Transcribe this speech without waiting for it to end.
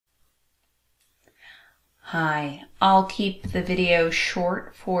Hi, I'll keep the video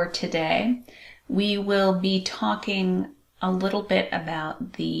short for today. We will be talking a little bit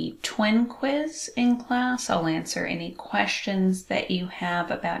about the twin quiz in class. I'll answer any questions that you have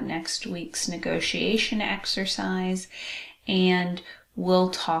about next week's negotiation exercise, and we'll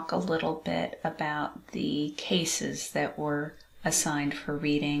talk a little bit about the cases that were assigned for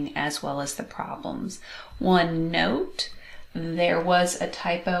reading as well as the problems. One note: there was a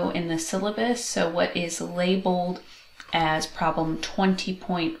typo in the syllabus, so what is labeled as problem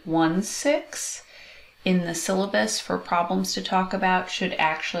 20.16 in the syllabus for problems to talk about should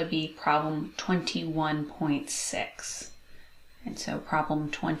actually be problem 21.6. And so problem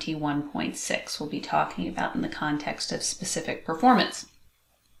 21.6 we'll be talking about in the context of specific performance.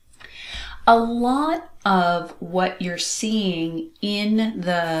 A lot of what you're seeing in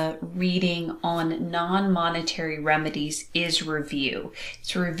the reading on non-monetary remedies is review.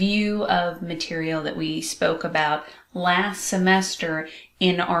 It's review of material that we spoke about last semester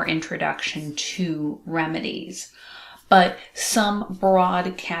in our introduction to remedies. But some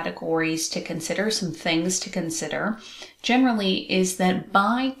broad categories to consider, some things to consider, generally is that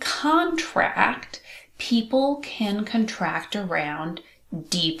by contract, people can contract around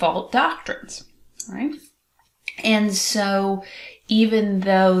default doctrines, right? And so even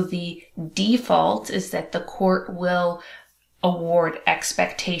though the default is that the court will award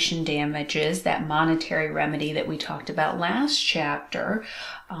expectation damages, that monetary remedy that we talked about last chapter,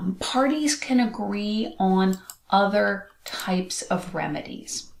 parties can agree on other types of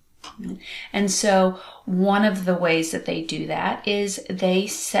remedies. And so one of the ways that they do that is they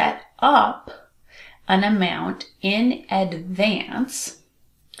set up an amount in advance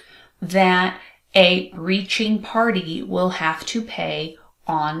that a breaching party will have to pay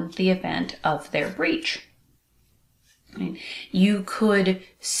on the event of their breach. You could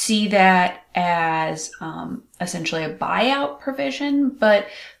see that as essentially a buyout provision, but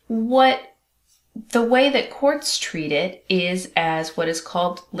the way that courts treat it is as what is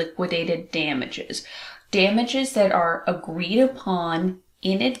called liquidated damages. Damages that are agreed upon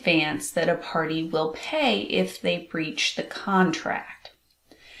in advance that a party will pay if they breach the contract.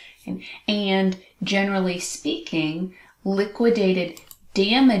 And generally speaking, liquidated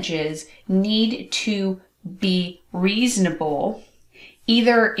damages need to be reasonable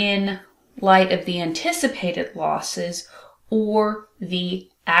either in light of the anticipated losses or the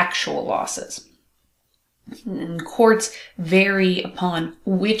actual losses. And courts vary upon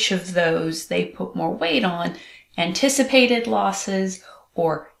which of those they put more weight on, anticipated losses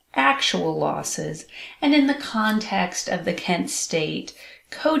or actual losses. And in the context of the Kent State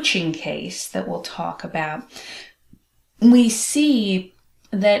coaching case that we'll talk about, we see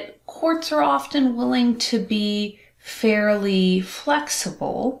that courts are often willing to be fairly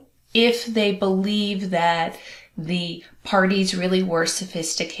flexible if they believe that the parties really were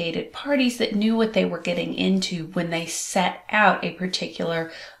sophisticated parties that knew what they were getting into when they set out a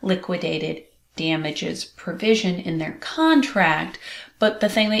particular liquidated damages provision in their contract. But the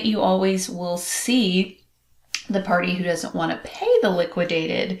thing that you always will see the party who doesn't want to pay the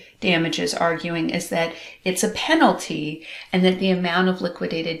liquidated damages arguing is that it's a penalty and that the amount of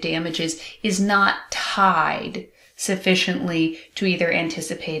liquidated damages is not tied sufficiently to either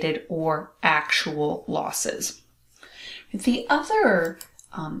anticipated or actual losses. The other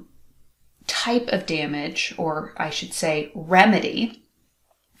type of damage, or I should say remedy,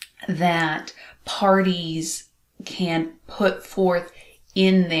 that parties can put forth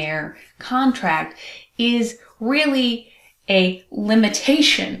in their contract is really a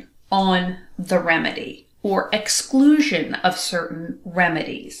limitation on the remedy or exclusion of certain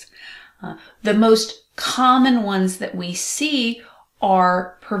remedies. The most common ones that we see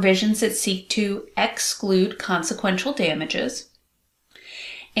are provisions that seek to exclude consequential damages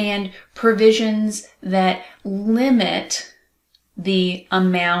and provisions that limit the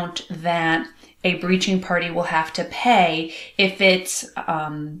amount that a breaching party will have to pay if it's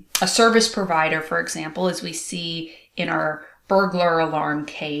a service provider, for example, as we see in our burglar alarm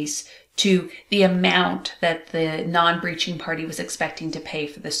case, to the amount that the non-breaching party was expecting to pay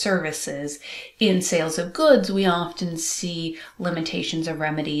for the services. In sales of goods, we often see limitations of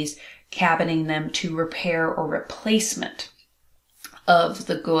remedies cabining them to repair or replacement of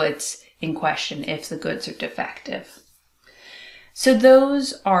the goods in question if the goods are defective. So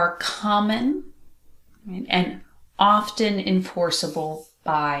those are common and often enforceable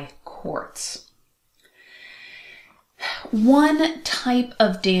by courts. One type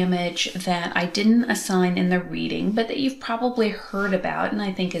of damage that I didn't assign in the reading, but that you've probably heard about, and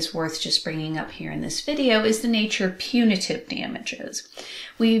I think is worth just bringing up here in this video, is the nature of punitive damages.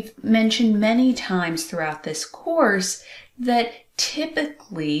 We've mentioned many times throughout this course that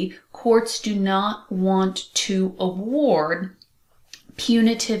typically courts do not want to award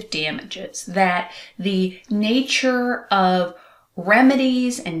punitive damages, that the nature of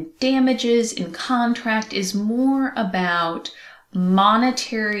remedies and damages in contract is more about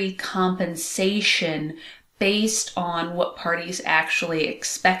monetary compensation based on what parties actually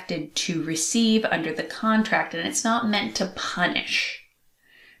expected to receive under the contract, and it's not meant to punish,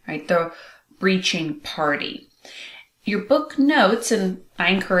 right, the breaching party. Your book notes, and I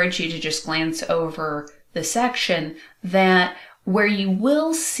encourage you to just glance over the section, that where you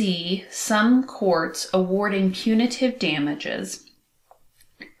will see some courts awarding punitive damages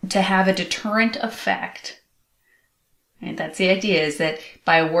to have a deterrent effect. And that's the idea, is that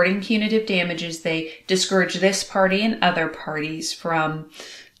by awarding punitive damages, they discourage this party and other parties from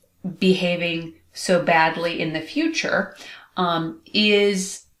behaving so badly in the future,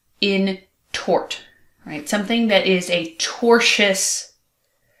 is in tort, right? Something that is a tortious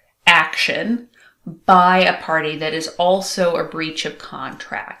action by a party that is also a breach of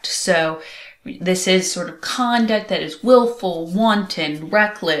contract. So this is sort of conduct that is willful, wanton,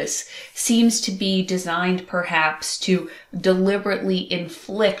 reckless, seems to be designed perhaps to deliberately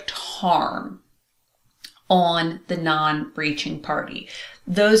inflict harm on the non-breaching party.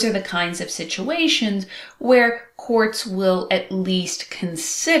 Those are the kinds of situations where courts will at least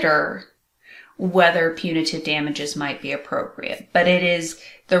consider whether punitive damages might be appropriate. But it is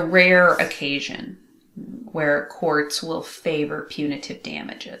the rare occasion where courts will favor punitive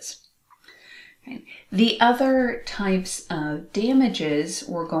damages. Okay. The other types of damages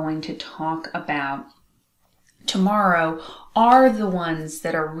we're going to talk about tomorrow are the ones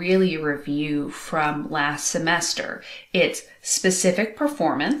that are really a review from last semester. It's specific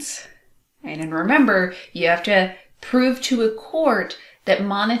performance, right? And remember, you have to prove to a court that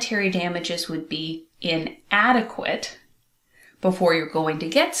monetary damages would be inadequate before you're going to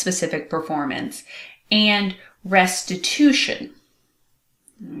get specific performance, and restitution.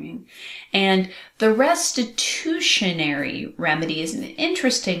 Right? And the restitutionary remedy is an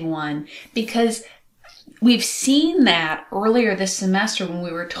interesting one because we've seen that earlier this semester when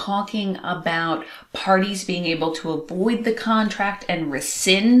we were talking about parties being able to avoid the contract and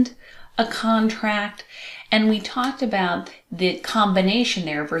rescind a contract. And we talked about the combination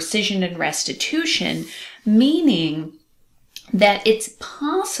there of rescission and restitution, meaning that it's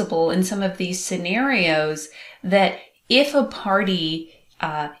possible in some of these scenarios that if a party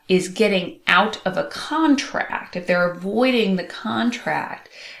is getting out of a contract, if they're avoiding the contract,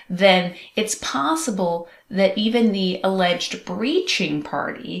 then it's possible that even the alleged breaching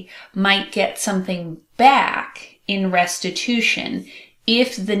party might get something back in restitution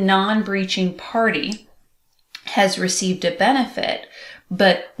if the non-breaching party has received a benefit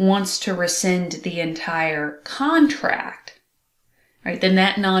but wants to rescind the entire contract. Right, then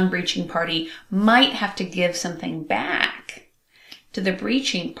that non-breaching party might have to give something back to the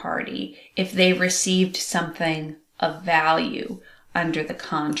breaching party if they received something of value under the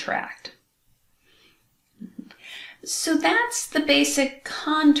contract. So that's the basic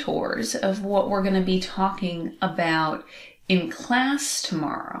contours of what we're going to be talking about in class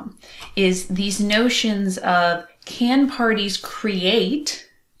tomorrow, is these notions of, can parties create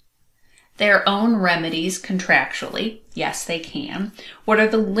their own remedies contractually? Yes, they can. What are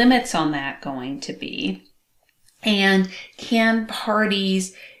the limits on that going to be? And can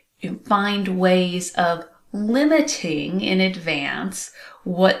parties find ways of limiting in advance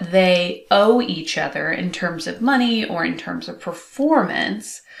what they owe each other in terms of money or in terms of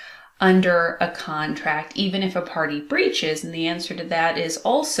performance under a contract, even if a party breaches? And the answer to that is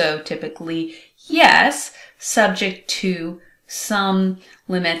also typically yes, subject to some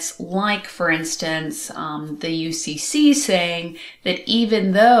limits, like, for instance, the UCC saying that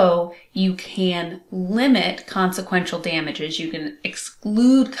even though you can limit consequential damages, you can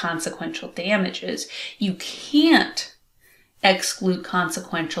exclude consequential damages, you can't exclude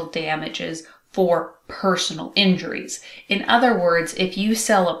consequential damages for personal injuries. In other words, if you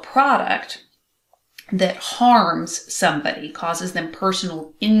sell a product that harms somebody, causes them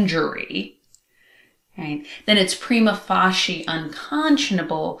personal injury, right, then it's prima facie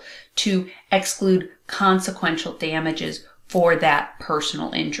unconscionable to exclude consequential damages for that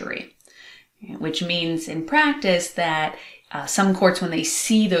personal injury, which means in practice that some courts, when they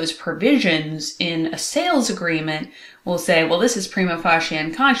see those provisions in a sales agreement, will say, well, this is prima facie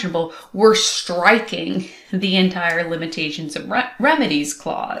unconscionable. We're striking the entire limitations of remedies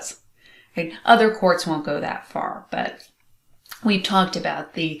clause. Okay? Other courts won't go that far, but we've talked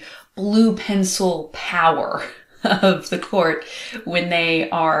about the blue pencil power of the court when they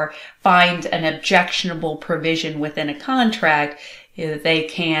find an objectionable provision within a contract. They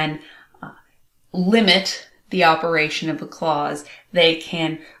can limit the operation of a clause. They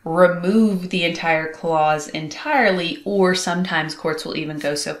can remove the entire clause entirely, or sometimes courts will even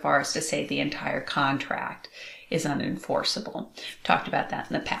go so far as to say the entire contract is unenforceable. We've talked about that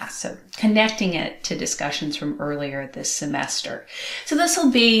in the past. So connecting it to discussions from earlier this semester. So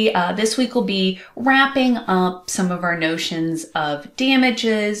this week will be wrapping up some of our notions of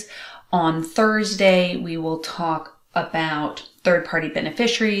damages. On Thursday, we will talk about third-party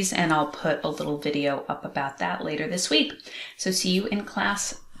beneficiaries, and I'll put a little video up about that later this week. So see you in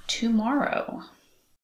class tomorrow.